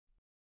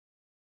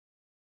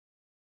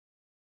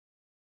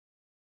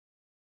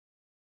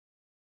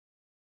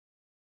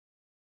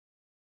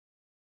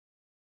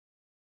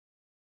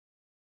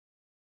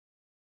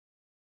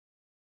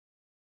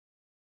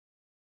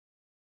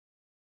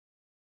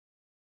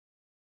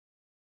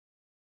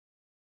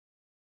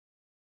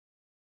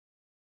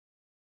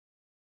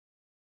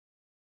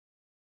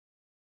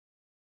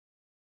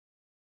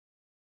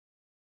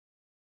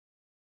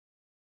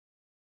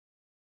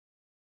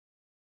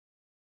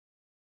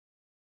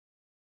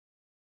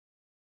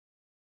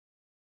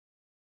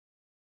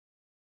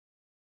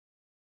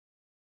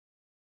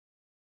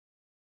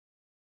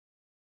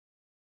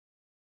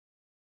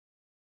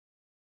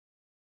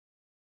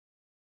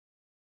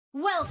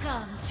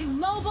Welcome to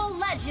Mobile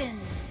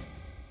Legends!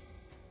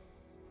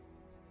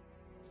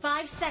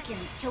 5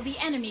 seconds till the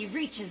enemy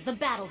reaches the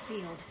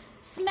battlefield.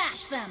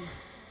 Smash them!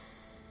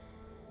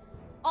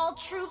 All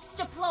troops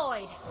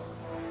deployed!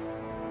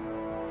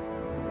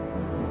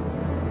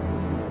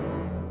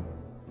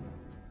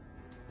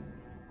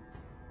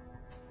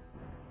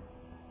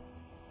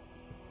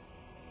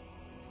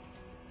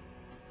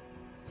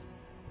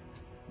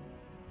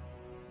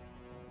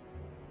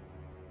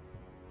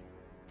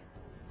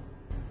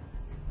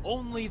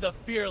 Only the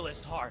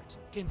fearless heart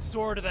can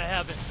soar to the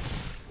heavens.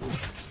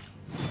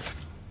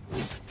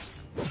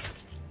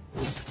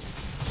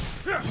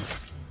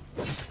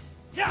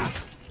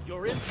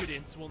 Your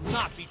impudence will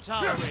not be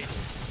tolerated.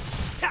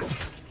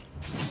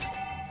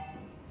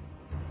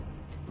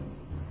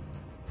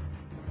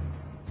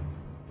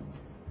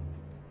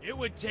 It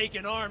would take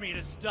an army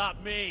to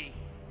stop me.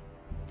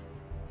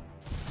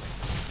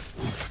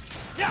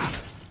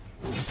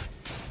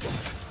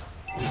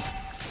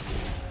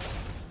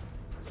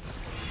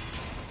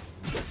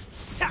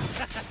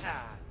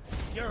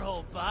 Your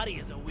whole body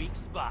is a weak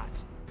spot.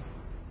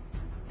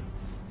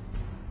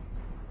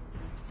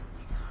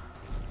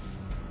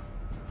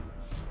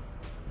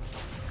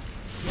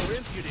 Your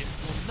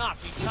impudence will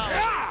not be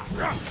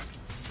tolerated.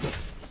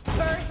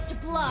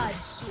 First blood!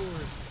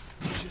 Sword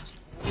just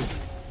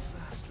wasn't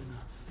fast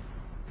enough.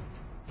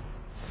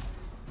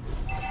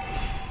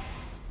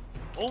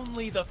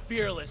 Only the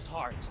fearless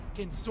heart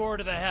can soar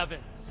to the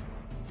heavens.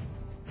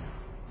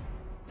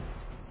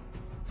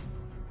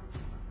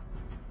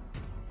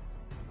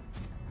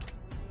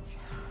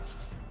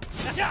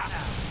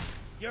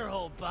 Your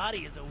whole body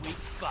is a weak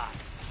spot.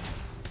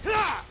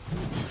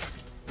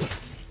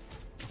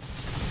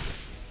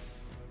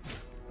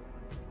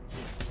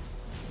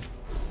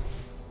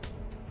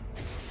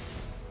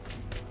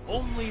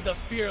 Only the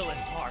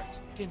fearless heart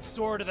can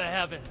soar to the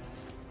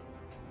heavens.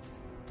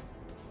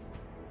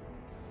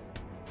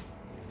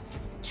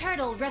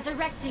 Turtle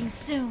resurrecting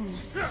soon.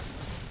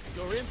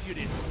 Your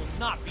impudence will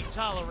not be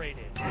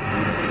tolerated.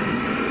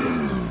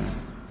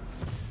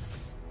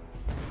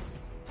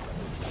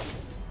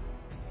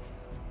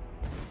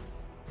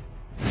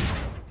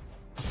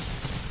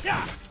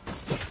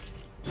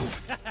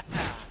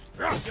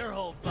 Your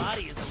whole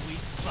body is a weak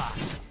spot.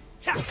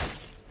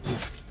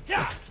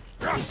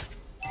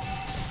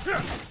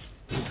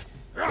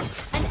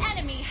 An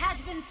enemy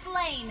has been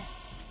slain.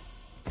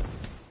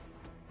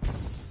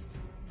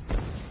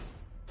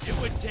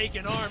 It would take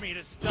an army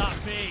to stop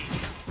me.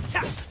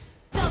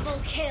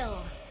 Double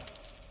kill.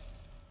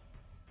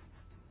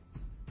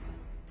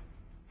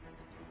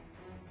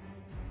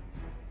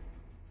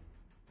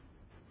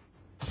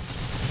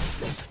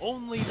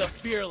 Only the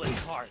fearless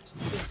heart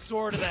can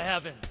soar to the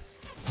heavens.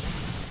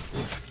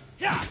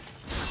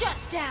 Shut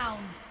down.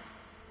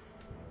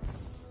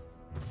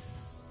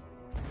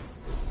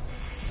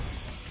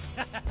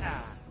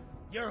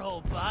 Your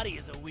whole body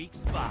is a weak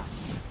spot.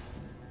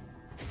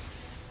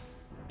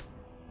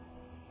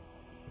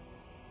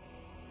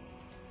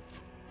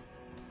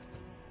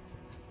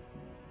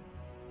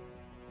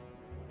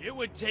 It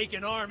would take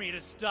an army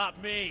to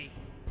stop me.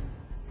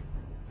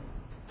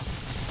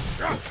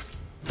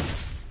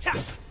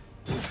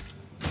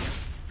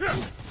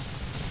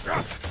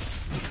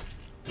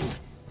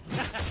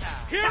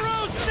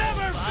 Heroes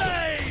never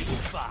fade!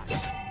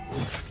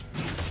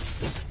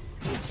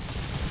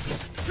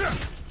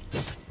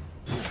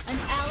 An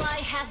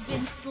ally has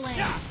been slain.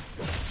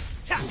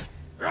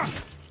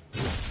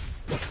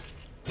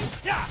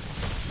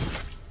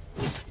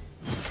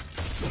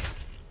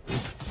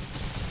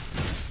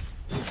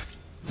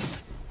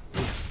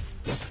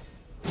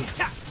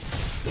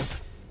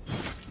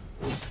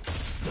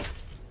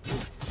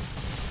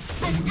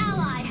 An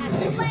ally has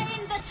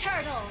slain the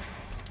turtle.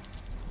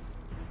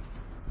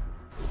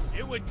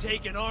 It would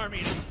take an army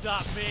to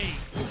stop me.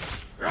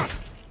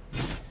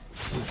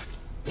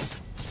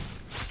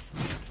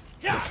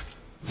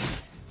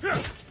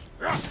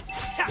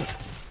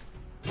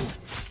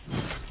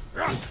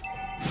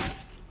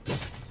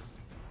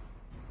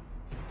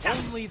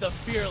 Only the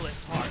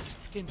fearless heart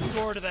can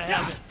soar to the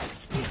heavens.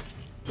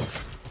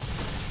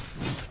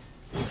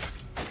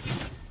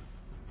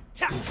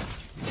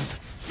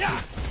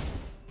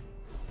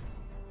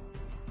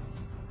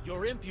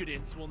 Your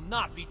impudence will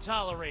not be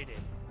tolerated.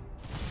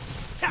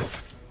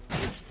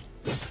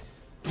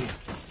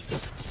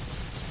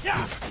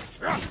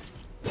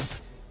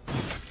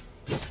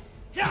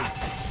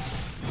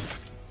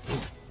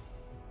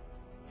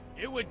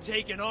 It would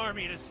take an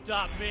army to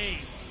stop me.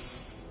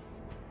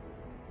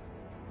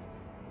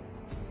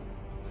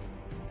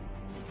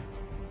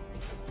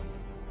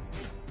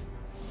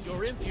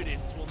 Your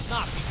impudence will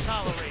not be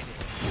tolerated.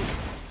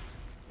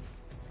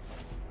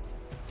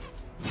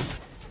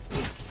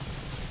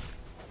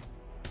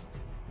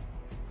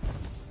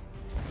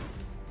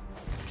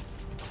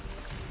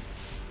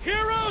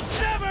 Heroes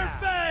never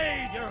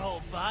fade! Your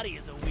whole body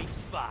is a weak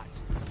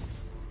spot.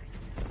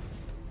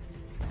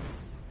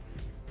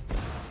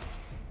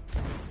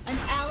 An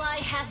ally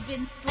has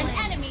been slain. An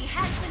enemy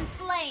has been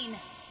slain.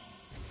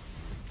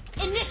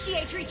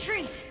 Initiate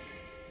retreat!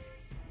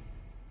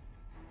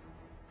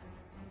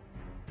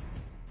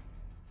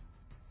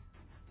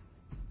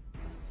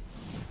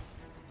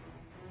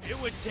 It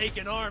would take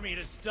an army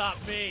to stop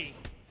me.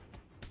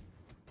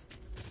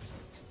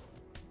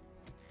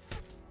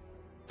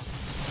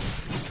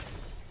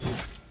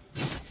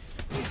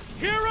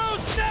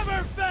 Heroes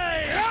never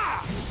fade!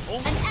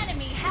 An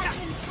enemy has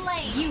been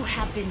slain! You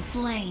have been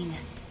slain.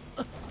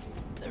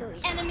 There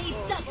is Enemy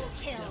double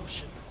kill!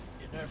 redemption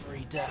in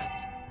every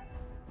death.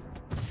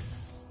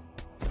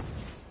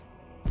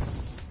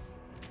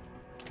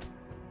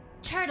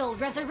 Turtle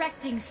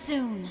resurrecting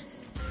soon.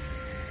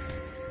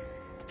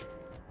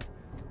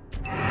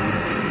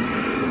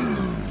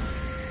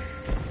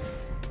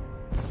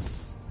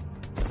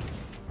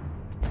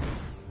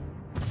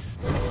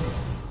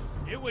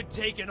 It would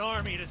take an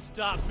army to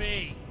stop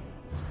me.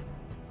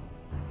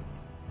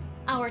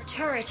 Our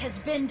turret has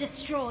been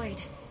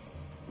destroyed.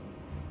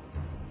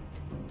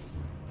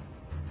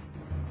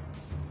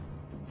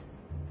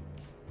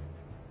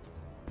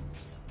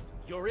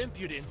 Your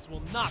impudence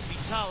will not be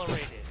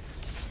tolerated.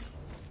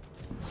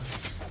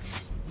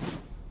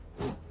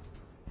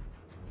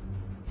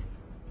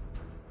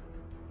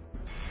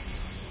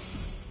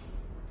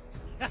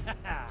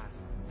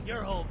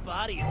 Your whole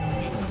body is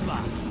a weak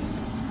spot.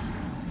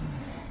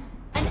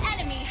 An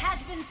enemy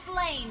has been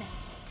slain.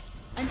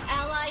 An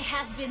ally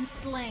has been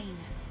slain.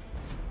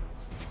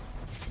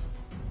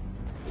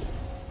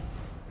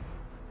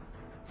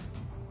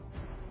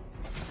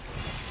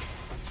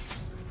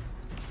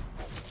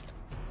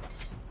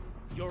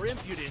 Your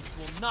impudence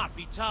will not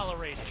be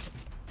tolerated.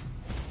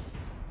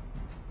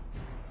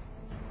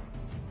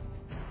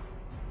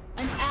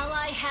 An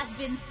ally has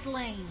been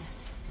slain.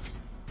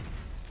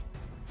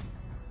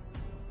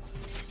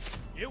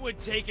 It would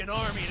take an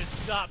army to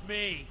stop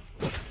me.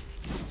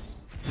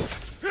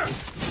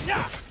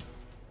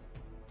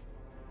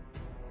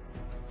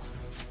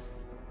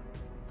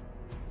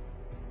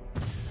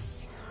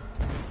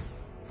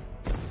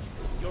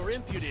 Your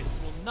impudence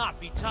will not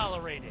be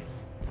tolerated.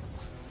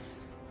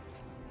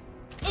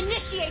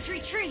 Initiate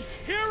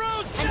retreat!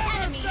 Heroes An never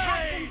enemy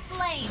has fade! been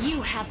slain!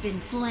 You have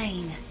been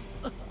slain.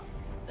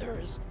 There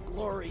is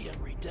glory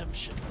and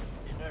redemption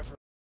in every...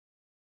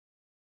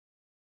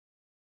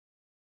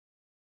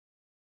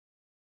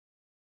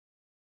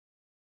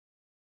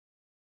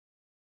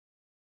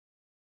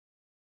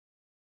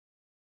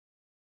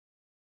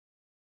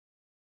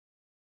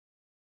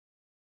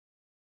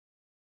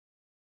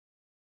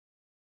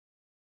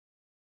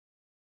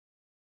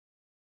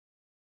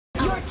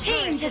 Your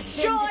team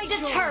destroyed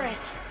a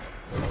turret!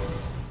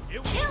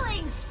 It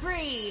Killing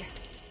spree!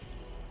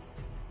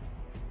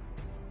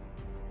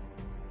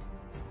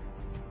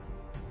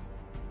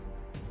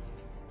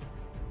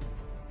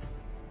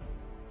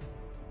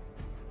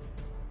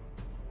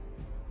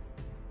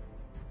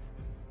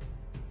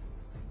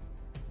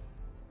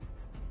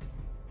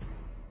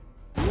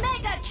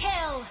 Mega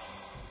kill!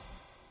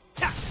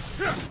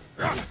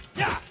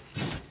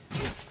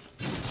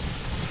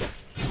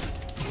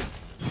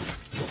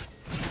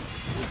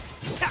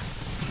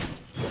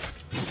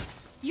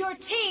 Your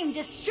team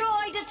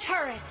destroyed a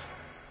turret!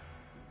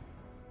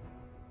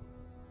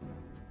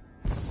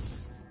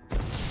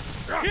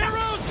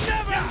 Heroes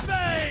never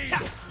fade!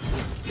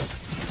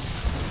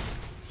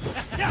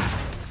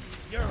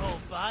 Your whole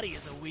body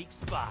is a weak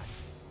spot.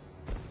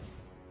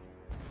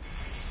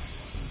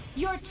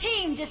 Your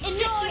team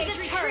destroyed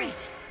a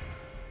turret!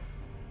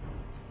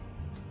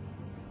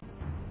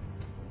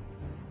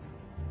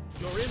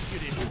 Your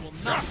impudence will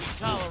not be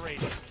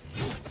tolerated.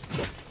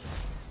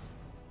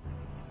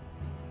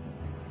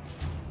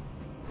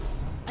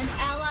 An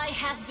ally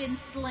has been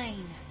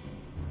slain.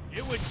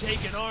 It would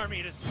take an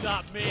army to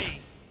stop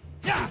me.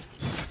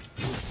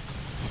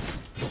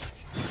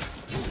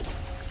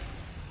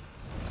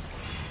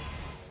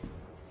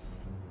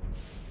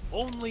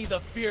 Only the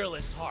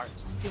fearless heart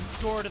can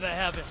soar to the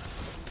heavens.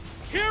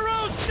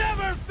 Heroes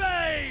never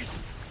fade!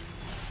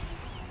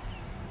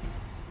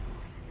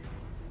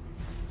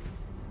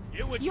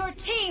 It would... Your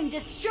team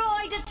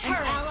destroyed a turret!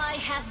 An ally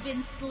has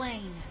been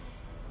slain.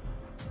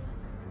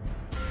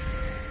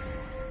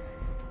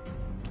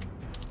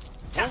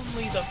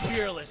 Only the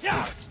fearless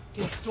heart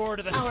can soar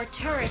to the... Our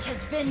turret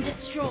has been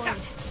destroyed.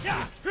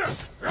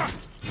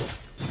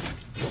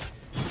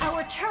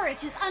 Our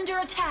turret is under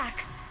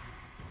attack.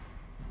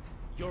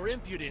 Your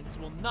impudence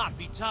will not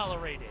be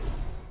tolerated.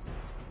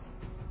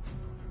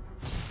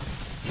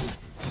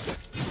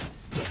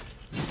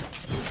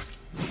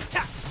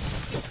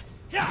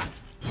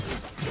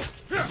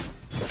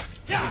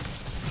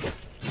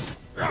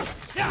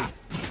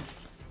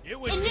 It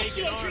would take an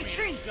Initiate army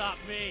retreat. to stop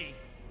me.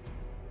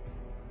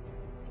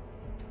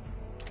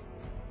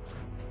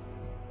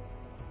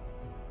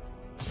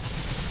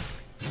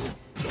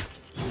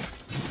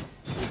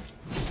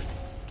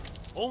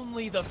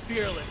 Only the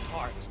fearless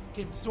heart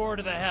can soar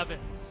to the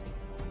heavens.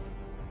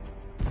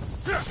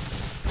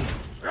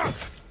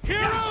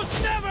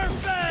 Heroes never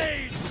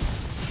fade!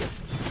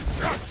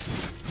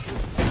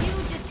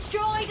 You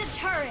destroyed a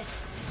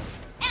turret.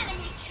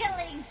 Enemy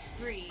killing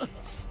spree.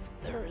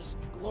 There is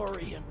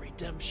glory and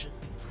redemption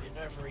in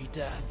every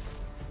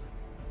death.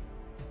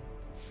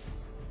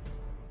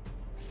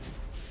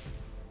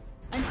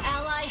 An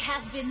ally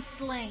has been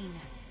slain.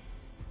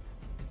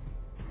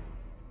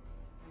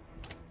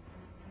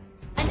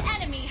 An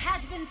enemy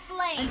has been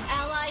slain. An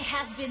ally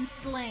has been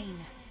slain.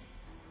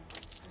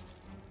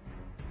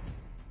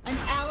 An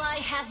ally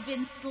has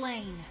been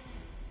slain.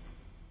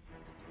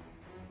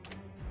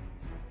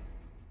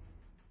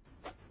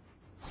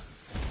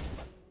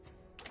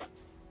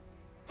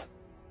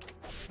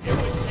 It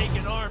would take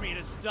an army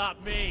to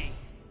stop me.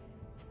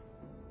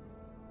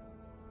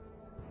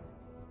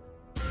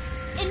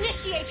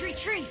 Initiate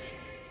retreat!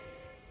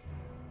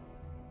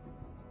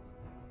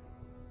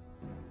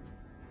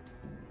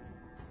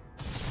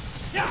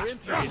 Your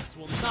impudence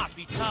will not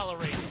be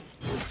tolerated.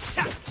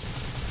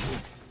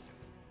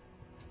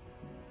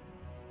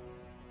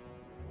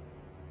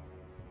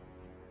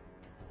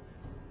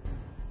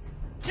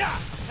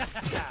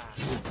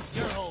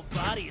 Your whole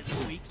body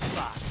is a weak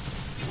spot.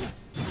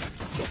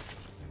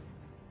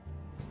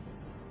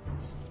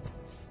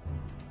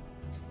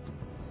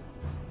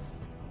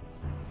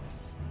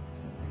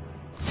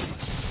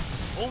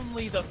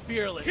 Only the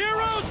fearless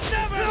heroes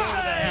never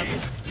die!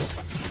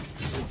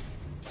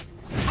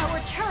 Our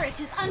turret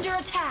is under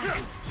attack!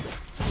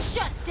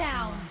 Shut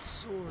down!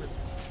 Sword.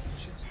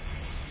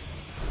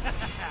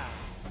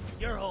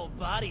 Your whole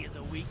body is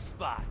a weak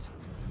spot.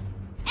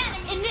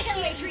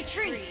 Initiate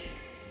retreat!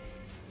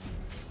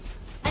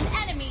 An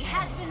enemy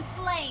has been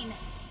slain!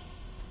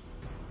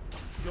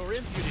 Your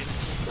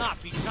impudence will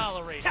not be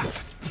tolerated.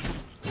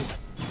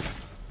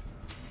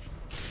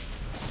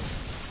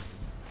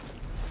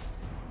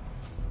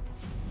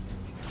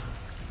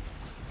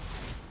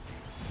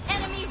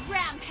 Enemy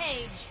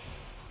rampage!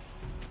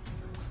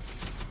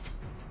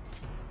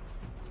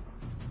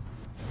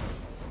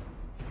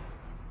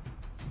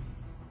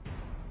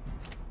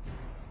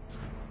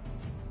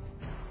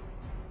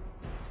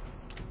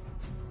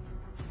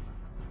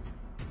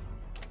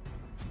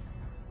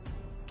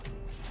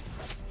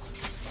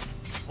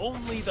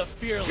 Only the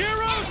fearless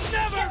heroes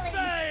never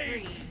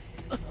fade!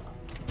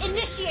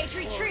 Initiate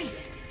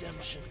retreat!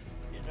 Redemption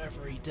in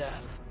every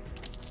death.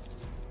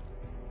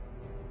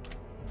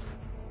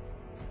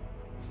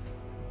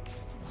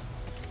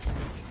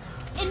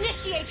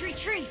 Initiate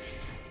retreat!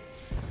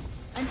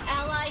 An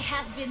ally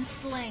has been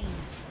slain.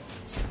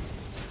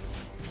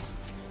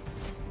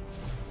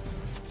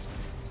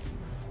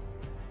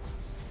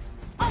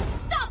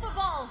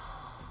 Unstoppable!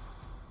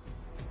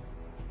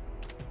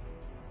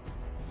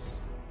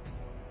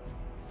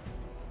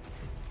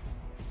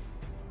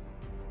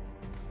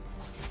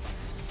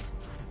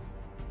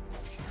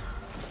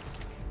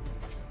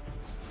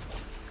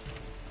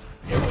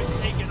 It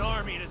would take an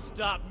army to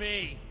stop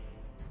me.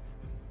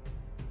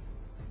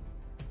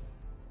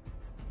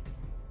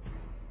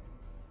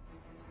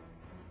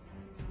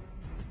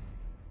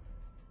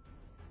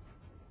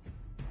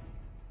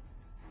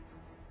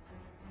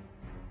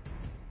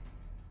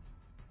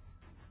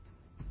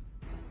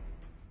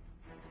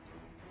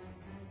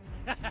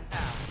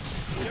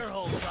 Your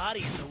whole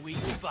body is a weak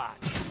spot.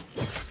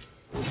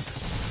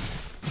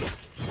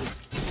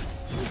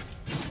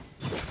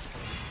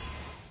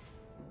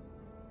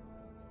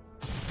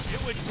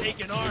 It would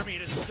take an army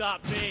to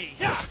stop me.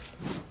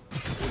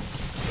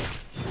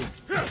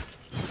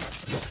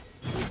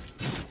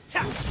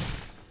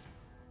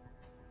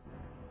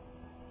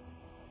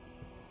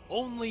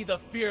 Only the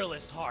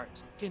fearless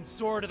heart can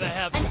soar to the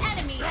heavens. An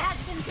enemy has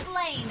been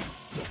slain!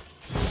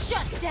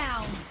 Shut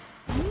down!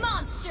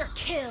 Monster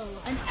kill!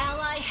 An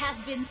ally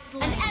has been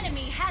slain. An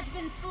enemy has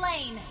been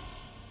slain!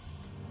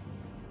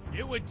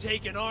 It would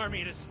take an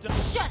army to stop.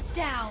 Shut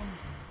down!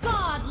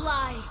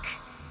 Godlike!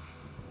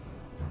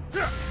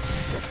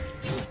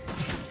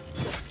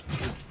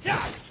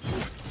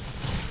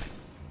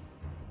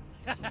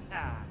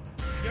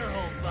 Your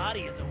whole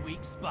body is a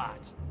weak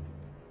spot.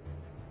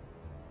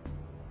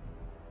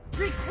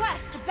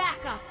 Request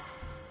backup!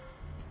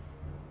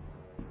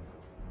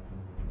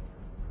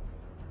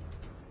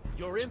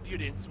 Your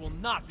impudence will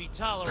not be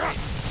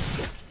tolerated.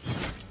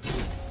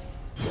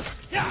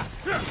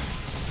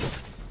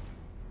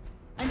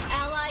 An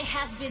ally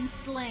has been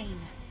slain.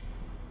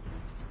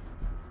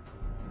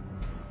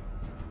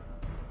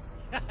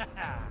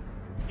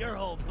 Your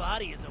whole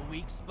body is a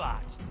weak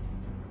spot.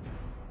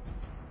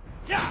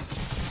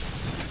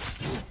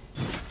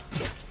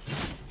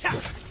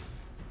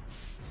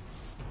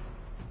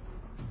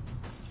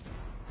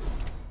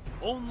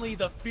 Only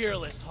the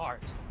fearless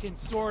heart can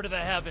soar to the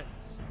heavens.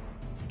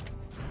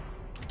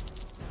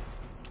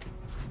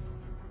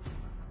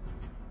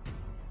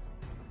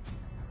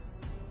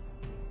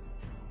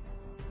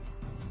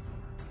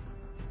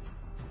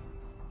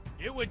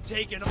 It would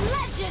take an...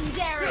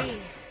 Legendary!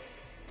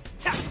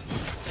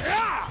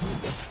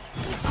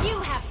 You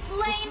have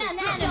slain an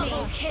enemy!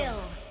 Double kill!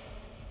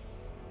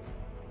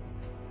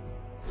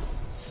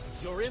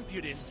 Your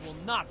impudence will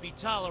not be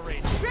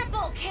tolerated.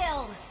 Triple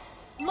kill!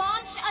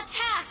 Launch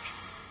attack!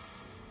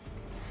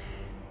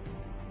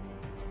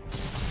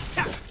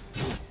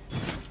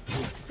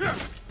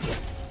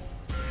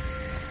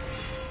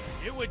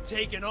 would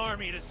take an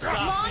army to stop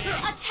Launch me.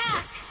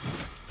 attack!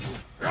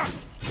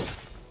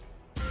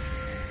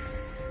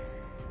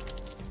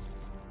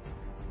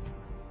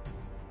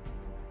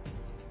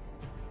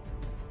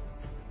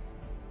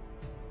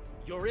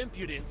 Your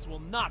impudence will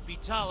not be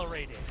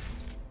tolerated.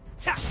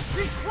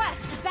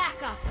 Request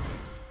backup!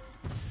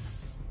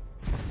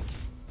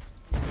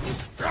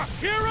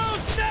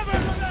 Heroes never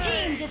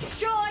remain! Team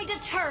destroyed a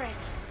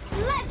turret!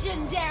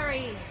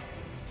 Legendary!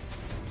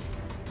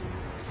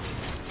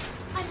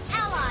 An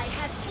ally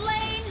has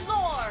slain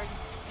Lord!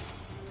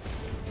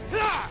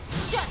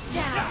 Shut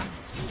down!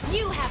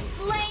 You have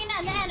slain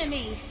an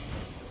enemy!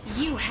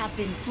 You have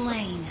been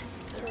slain.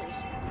 There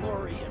is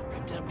glory and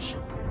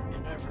redemption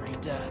in every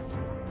death.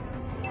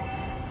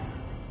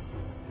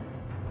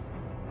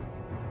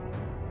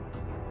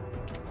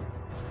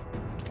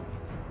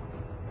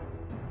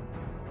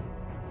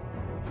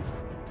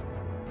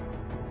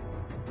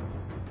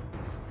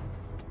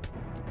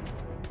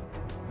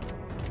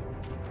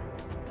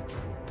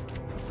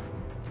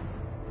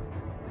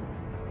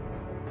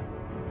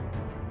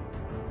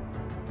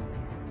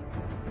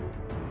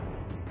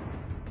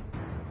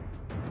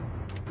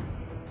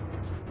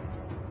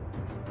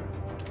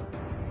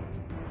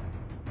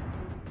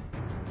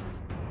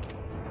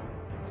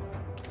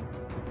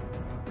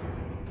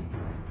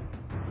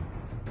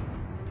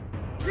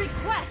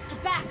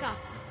 Request backup!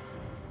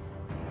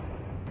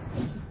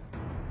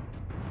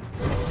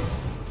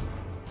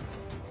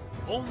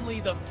 Only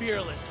the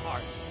fearless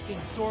heart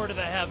can soar to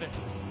the heavens.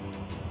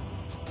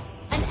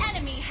 An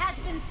enemy has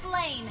been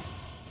slain!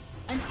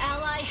 An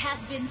ally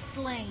has been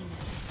slain.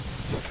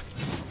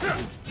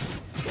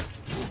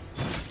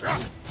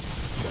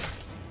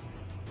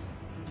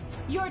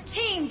 Your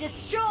team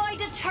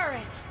destroyed a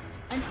turret!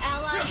 An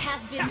ally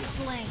has been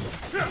slain.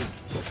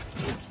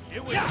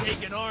 It would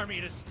take an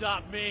army to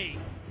stop me.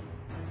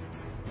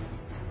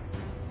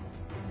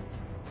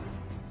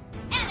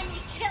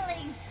 Enemy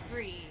killing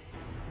spree!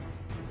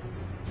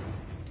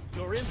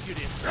 Your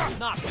impudence will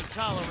not be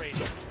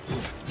tolerated.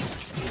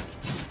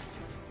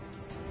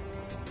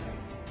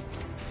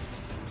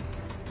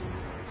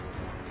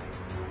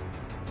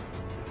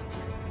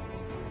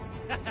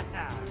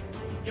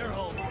 You're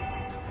home.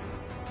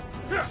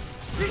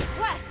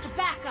 Request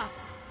backup!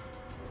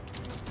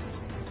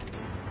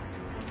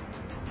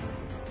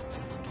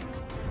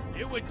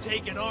 It would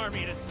take an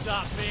army to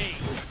stop me.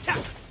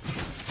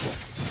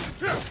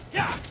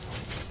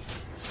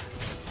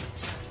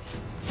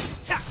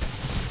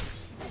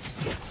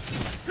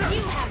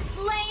 You have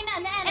slain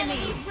an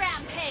enemy!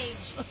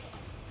 Rampage!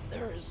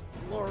 There is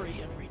glory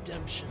and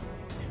redemption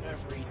in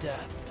every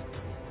death.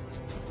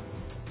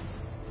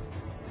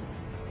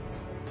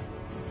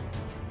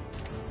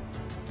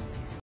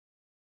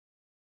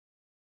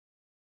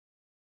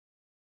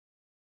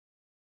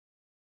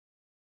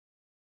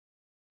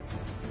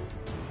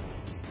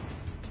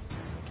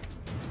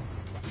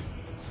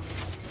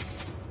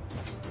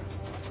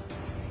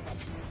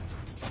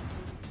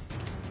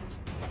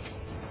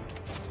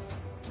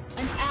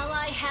 An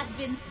ally has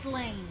been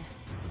slain.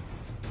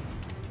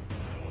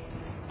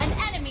 An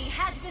enemy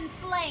has been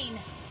slain.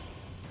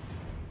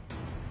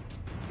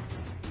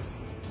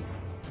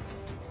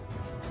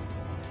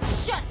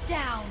 Shut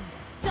down!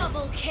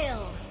 Double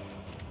kill!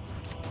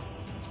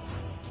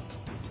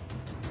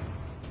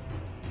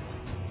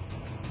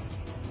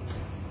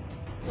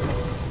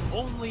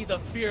 Only the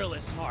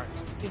fearless heart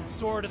can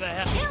soar to the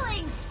heavens.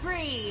 Killing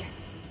spree!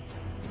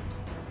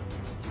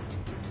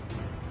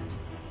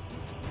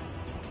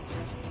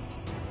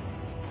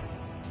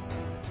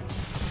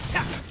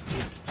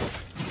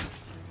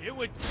 It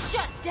would...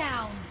 Shut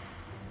down!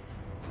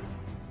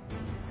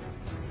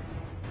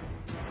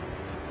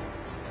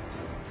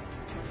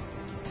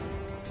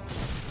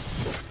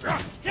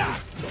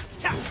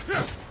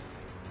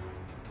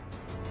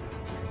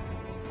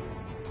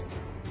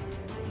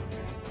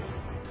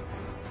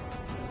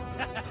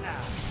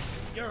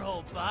 Your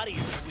whole body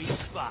is a weak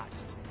spot.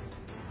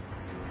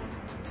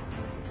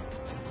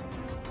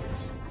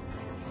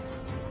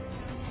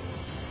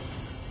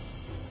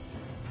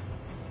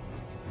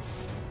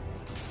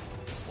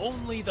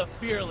 Only the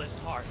fearless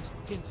heart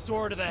can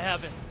soar to the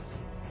heavens.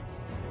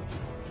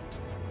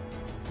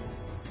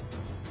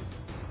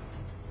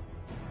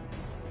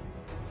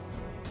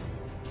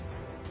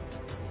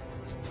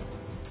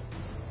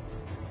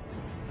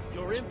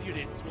 Your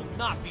impudence will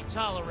not be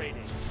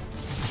tolerated.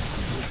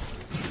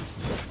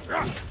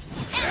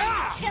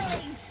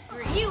 Killing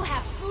spree! You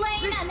have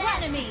slain an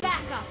enemy!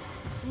 Backup!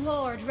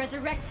 Lord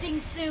resurrecting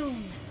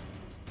soon!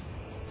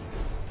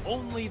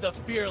 Only the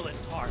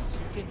fearless heart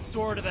can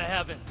soar to the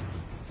heavens.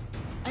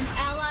 An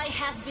ally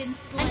has been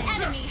slain.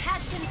 An enemy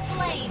has been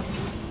slain.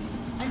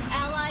 An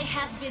ally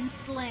has been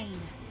slain.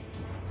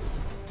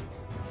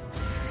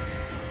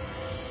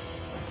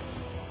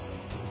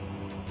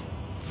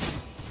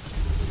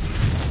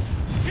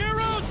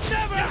 Heroes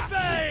never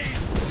fade!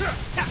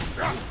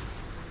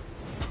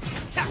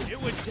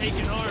 It would take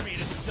an army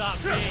to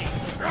stop me.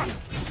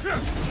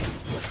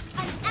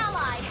 An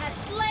ally has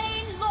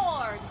slain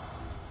Lord.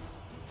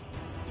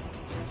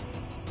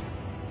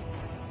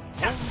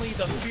 Only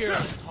the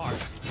fearless heart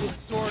can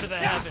soar to the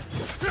heavens.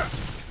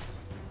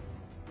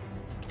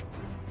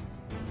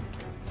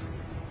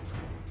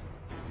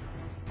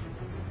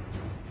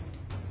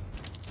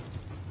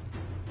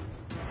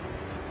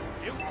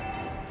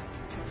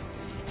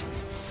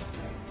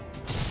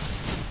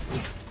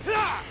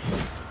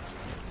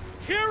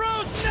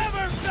 Heroes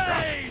never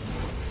fade!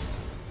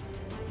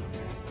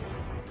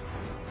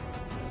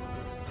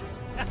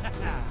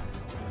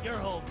 Your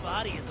whole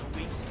body is a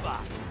weak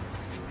spot.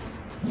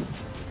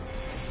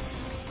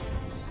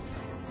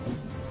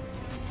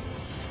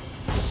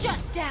 Shut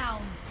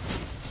down!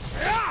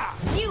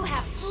 You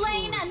have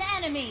slain an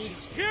enemy!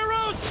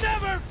 Heroes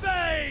never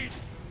fade!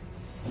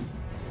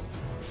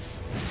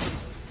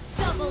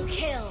 Double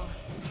kill!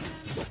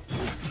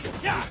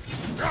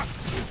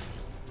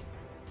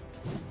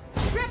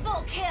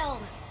 Triple kill!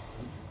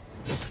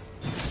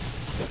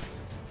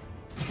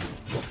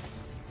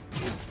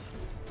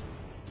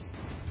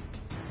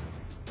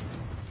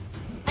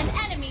 An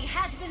enemy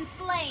has been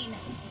slain!